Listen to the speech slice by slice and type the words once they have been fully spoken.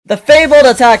The fabled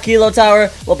attack HELO tower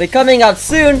will be coming out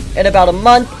soon, in about a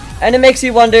month, and it makes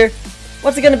you wonder,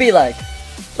 what's it gonna be like?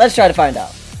 Let's try to find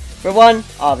out. For one,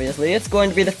 obviously, it's going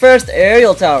to be the first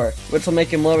aerial tower, which will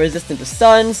make it more resistant to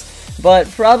stuns, but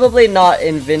probably not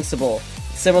invincible.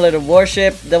 Similar to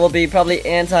Warship, there will be probably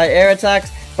anti-air attacks,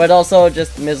 but also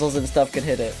just missiles and stuff could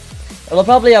hit it. It will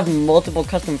probably have multiple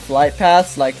custom flight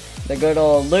paths, like the good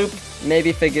old loop,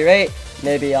 maybe figure 8,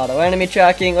 maybe auto enemy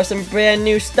tracking, or some brand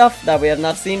new stuff that we have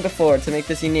not seen before to make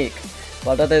this unique.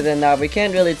 But other than that, we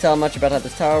can't really tell much about how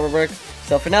this tower works,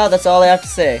 so for now, that's all I have to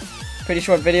say. Pretty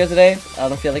short video today, I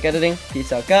don't feel like editing.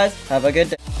 Peace out guys, have a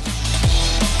good day.